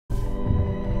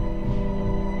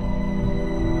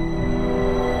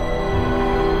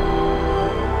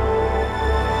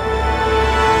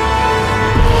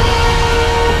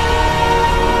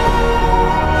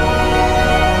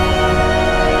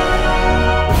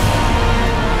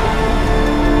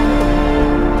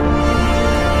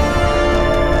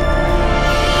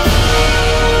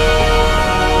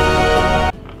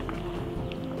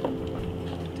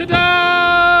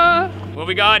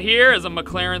got here is a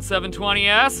McLaren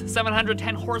 720S,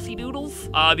 710 horsey doodles.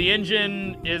 The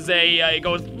engine is it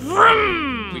goes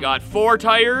vroom. We got 4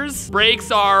 tires.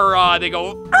 Brakes are, they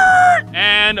go,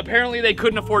 and apparently they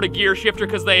couldn't afford a gear shifter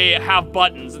because they have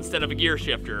buttons instead of a gear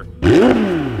shifter.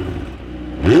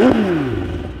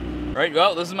 All right,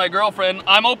 well, this is my girlfriend.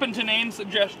 I'm open to name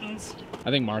suggestions. I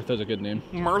think Martha's a good name.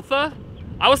 Martha?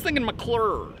 I was thinking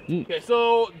McLaren. Okay,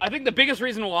 so I think the biggest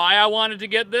reason why I wanted to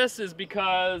get this is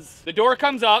because the door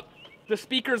comes up, the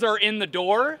speakers are in the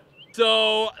door,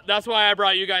 so that's why I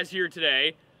brought you guys here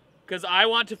today, because I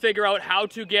want to figure out how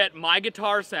to get my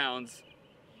guitar sounds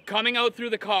coming out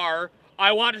through the car.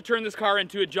 I want to turn this car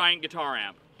into a giant guitar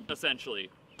amp,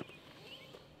 essentially.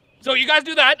 So you guys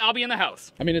do that, and I'll be in the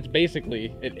house. I mean, it's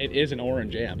basically, it is an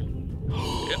orange amp.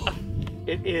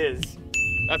 It is.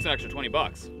 That's an extra 20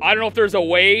 bucks. I don't know if there's a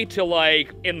way to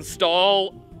like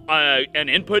install an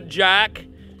input jack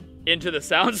into the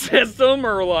sound system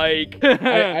or like...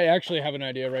 I actually have an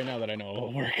idea right now that I know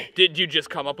will work. Did you just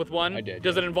come up with one? I did.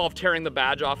 Does it involve tearing the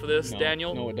badge off of this, No,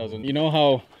 Daniel? No, it doesn't. You know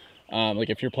how, like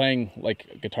if you're playing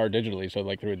like guitar digitally, so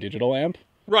like through a digital amp?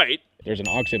 Right. There's an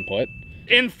aux input.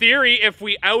 In theory, if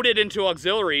we out it into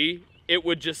auxiliary, it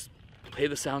would just play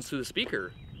the sounds through the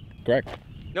speaker. Correct.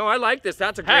 No, I like this.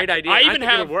 That's a great idea. I think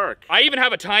it'll work. I even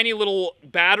have a tiny little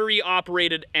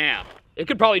battery-operated amp. It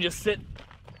could probably just sit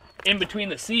in between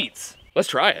the seats. Let's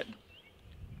try it.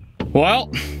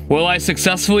 Well, will I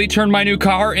successfully turn my new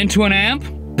car into an amp?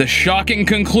 The shocking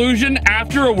conclusion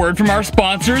after a word from our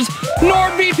sponsors,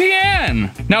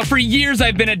 NordVPN! Now for years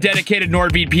I've been a dedicated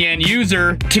NordVPN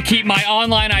user to keep my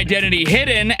online identity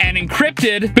hidden and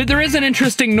encrypted, but there is an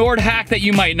interesting Nord hack that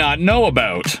you might not know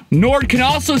about. Nord can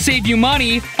also save you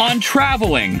money on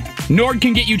traveling. Nord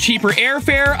can get you cheaper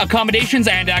airfare, accommodations,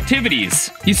 and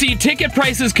activities. You see, ticket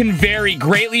prices can vary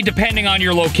greatly depending on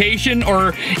your location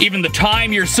or even the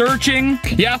time you're searching.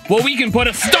 Yeah, well we can put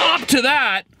a stop to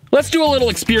that. Let's do a little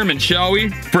experiment, shall we?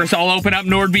 First, I'll open up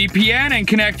NordVPN and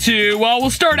connect to, well, we'll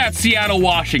start at Seattle,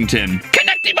 Washington.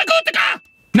 Connecting Bagutka!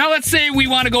 Now let's say we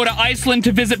want to go to Iceland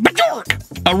to visit Bjork.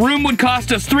 A room would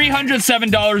cost us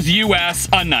 $307 US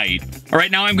a night. All right,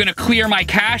 now I'm gonna clear my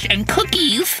cache and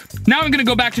cookies. Now I'm gonna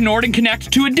go back to Nord and connect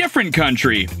to a different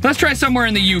country. Let's try somewhere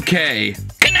in the UK.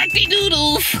 Connecty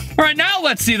doodles. All right, now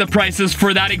let's see the prices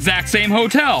for that exact same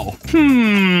hotel.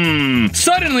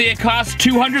 Suddenly it costs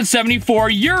 274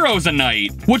 euros a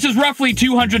night, which is roughly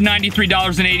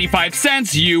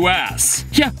 $293.85 US.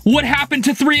 Yeah, what happened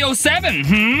to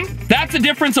 307, That's a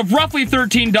difference of roughly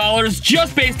 $13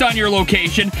 just based on your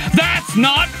location. That's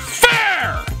not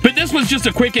fair! But this was just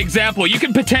a quick example. You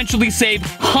can potentially save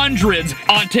hundreds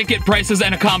on ticket prices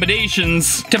and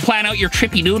accommodations to plan out your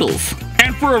trippy noodles.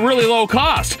 And for a really low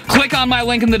cost. Click on my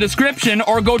link in the description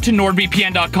or go to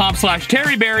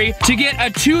nordvpn.com/Terreberry to get a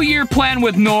 2-year plan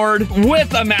with Nord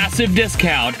with a massive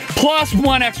discount. Plus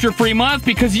 1 extra free month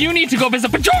because you need to go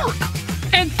visit Bjork.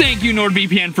 And thank you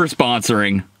NordVPN for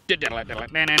sponsoring.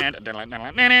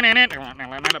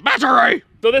 Battery!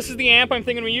 So this is the amp I'm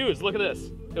thinking we use. Look at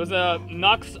this. It was a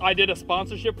Nux. I did a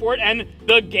sponsorship for it, and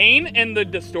the gain and the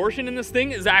distortion in this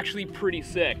thing is actually pretty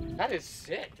sick. That is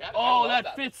sick. Oh,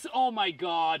 that fits. Oh my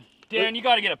God. Dan, you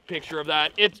gotta get a picture of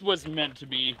that. It was meant to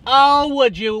be. Oh,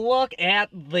 would you look at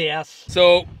this?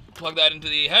 So plug that into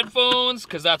the headphones,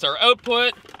 because that's our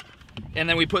output. And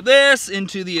then we put this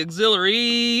into the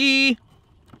auxiliary.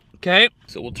 Okay,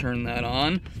 so we'll turn that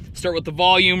on. Start with the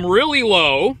volume really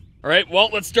low. All right, well,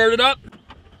 let's start it up.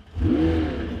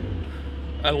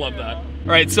 I love that. All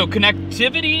right, so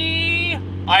connectivity.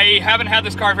 I haven't had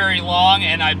this car very long,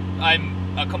 and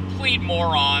I'm a complete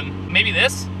moron. Maybe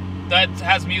this? That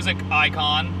has music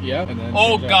icon. Yeah. And then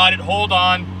oh, got it. Hold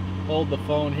on. Hold the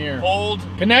phone here. Hold.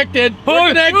 Connected. We're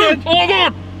connected. Hold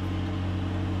on.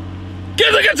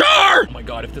 Get the guitar! Oh my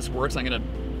God, if this works, I'm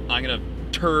gonna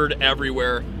turd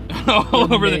everywhere.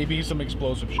 All over maybe some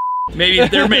explosive shit. Maybe,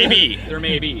 there may be. There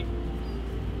may be.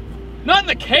 Not in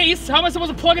the case. How am I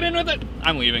supposed to plug it in with it?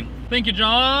 I'm leaving. Thank you,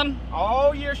 John.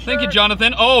 Oh, you're sure? Thank you,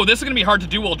 Jonathan. Oh, this is gonna be hard to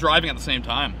do while driving at the same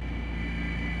time.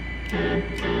 Oh,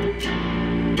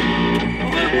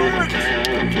 it works!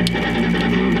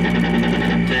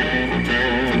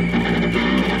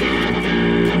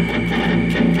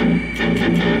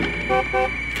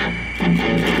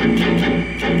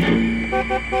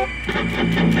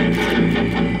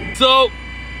 So,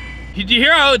 did you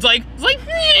hear how it's like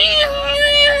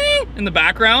in the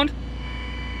background?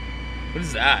 What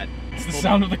is that? It's the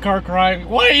sound of the car crying.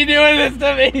 Why are you doing this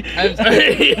to me?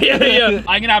 yeah.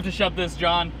 I'm gonna have to shut this,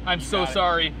 John. I'm so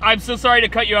sorry. I'm so sorry to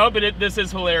cut you out, but this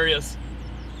is hilarious.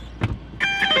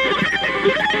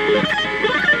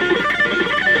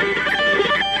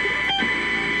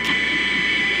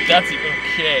 That's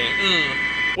okay. Ugh.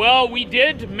 Well, we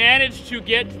did manage to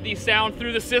get the sound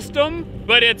through the system,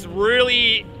 but it's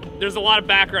really, there's a lot of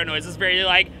background noise. It's very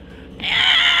like,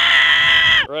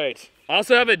 right. I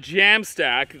also have a jam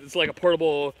stack. It's like a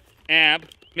portable amp.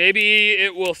 Maybe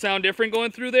it will sound different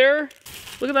going through there.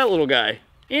 Look at that little guy.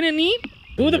 Ain't it neat?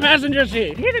 To the passenger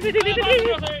seat.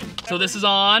 So this is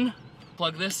on.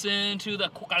 Plug this into the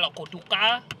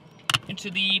kukalakotuka, into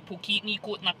the pukitni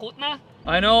kutna kutna.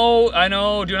 I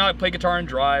know, do not play guitar and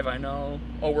drive, I know.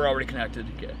 Oh, we're already connected,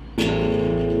 okay.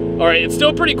 All right, it's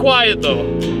still pretty quiet though,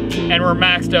 and we're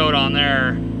maxed out on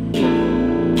there.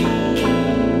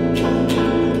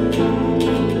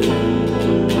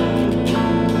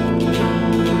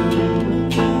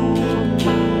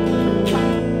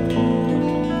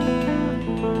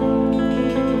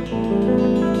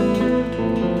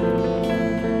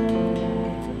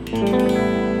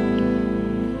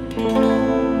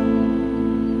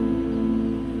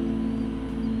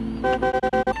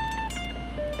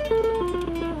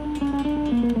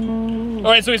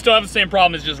 All right, so we still have the same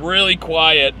problem. It's just really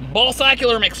quiet.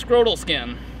 Balsacular McScrotal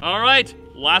skin. All right,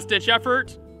 last ditch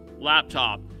effort,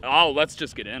 laptop. Oh, let's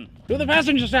just get in. To the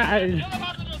passenger side.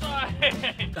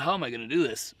 How am I gonna do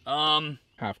this?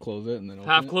 Half close it and then open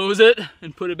Half it. close it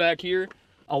and put it back here.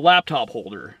 A laptop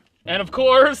holder. And of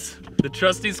course, the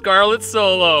trusty Scarlett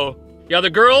Solo. Yeah, the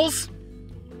girls,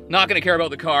 not gonna care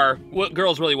about the car. What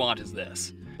girls really want is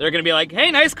this. They're gonna be like,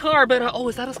 hey, nice car, but oh,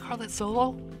 is that a Scarlett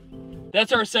Solo?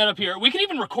 That's our setup here. We can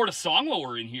even record a song while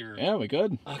we're in here. Yeah, we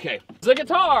could. Okay, the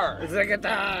guitar. The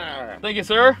guitar. Thank you,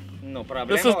 sir. No problem.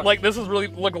 This is really,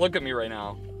 look at me right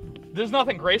now. There's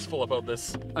nothing graceful about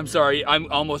this. I'm sorry, I'm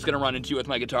almost gonna run into you with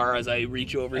my guitar as I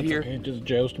reach over That's here. okay. Just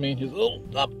joust me. Just, oh,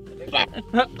 up.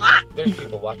 There's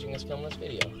people watching this film, this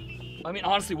video. I mean,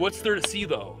 honestly, what's there to see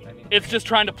though? It's just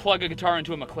trying to plug a guitar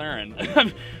into a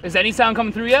McLaren. Is any sound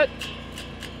coming through yet?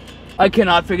 I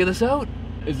cannot figure this out.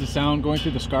 Is the sound going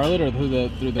through the Scarlett or through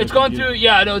the? It's going through,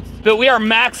 yeah, no, but we are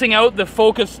maxing out the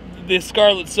focus, the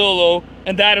Scarlett Solo,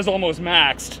 and that is almost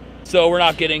maxed. So we're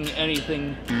not getting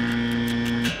anything.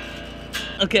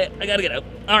 Okay, I gotta get out.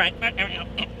 All right.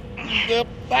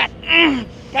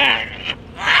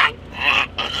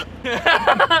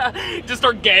 Just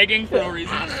start gagging for no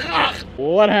reason.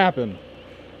 What happened?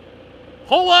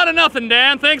 Whole lot of nothing,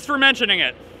 Dan. Thanks for mentioning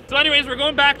it. So anyways, we're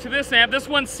going back to this amp. This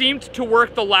one seemed to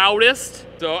work the loudest.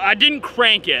 So I didn't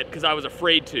crank it because I was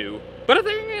afraid to. But I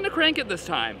think I'm gonna crank it this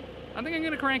time. I think I'm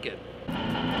gonna crank it.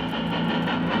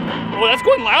 Oh, that's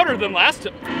going louder than last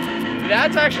time.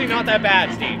 That's actually not that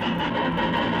bad, Steve.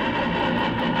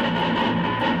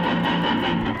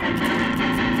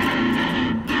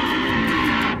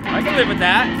 I can live with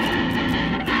that.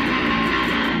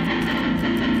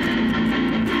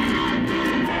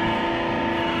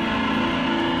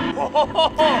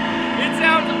 It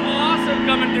sounds awesome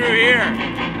coming through here.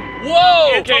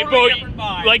 Whoa! Okay, Totally Bo, different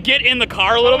vibe. Like get in the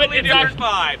car a little bit. It's different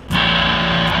vibe.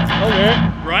 Okay.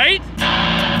 Right?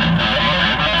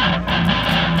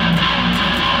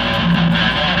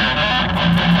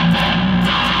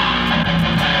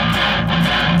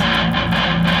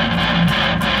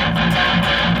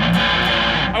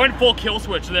 I went full kill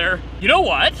switch there. You know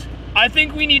what? I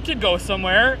think we need to go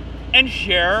somewhere and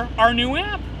share our new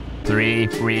amp. 3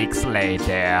 weeks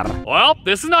later. Well,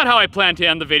 this is not how I plan to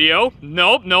end the video.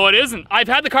 Nope, no it isn't. I've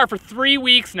had the car for 3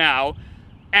 weeks now,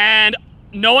 and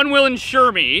no one will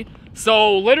insure me.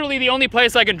 So literally the only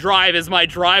place I can drive is my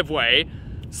driveway.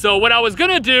 So what I was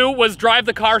gonna do was drive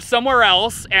the car somewhere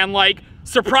else and like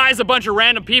surprise a bunch of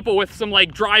random people with some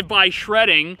like drive-by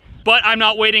shredding. But I'm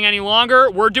not waiting any longer.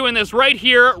 We're doing this right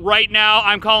here, right now.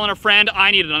 I'm calling a friend.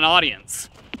 I need an audience.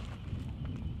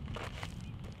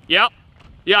 Yep.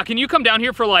 Yeah, can you come down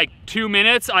here for like 2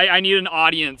 minutes? I need an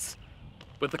audience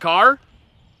with the car.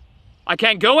 I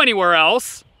can't go anywhere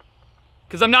else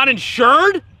because I'm not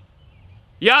insured.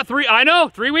 Yeah,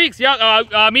 3 weeks.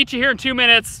 Yeah, meet you here in 2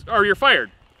 minutes or you're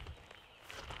fired.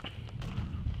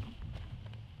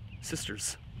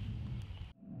 Sisters.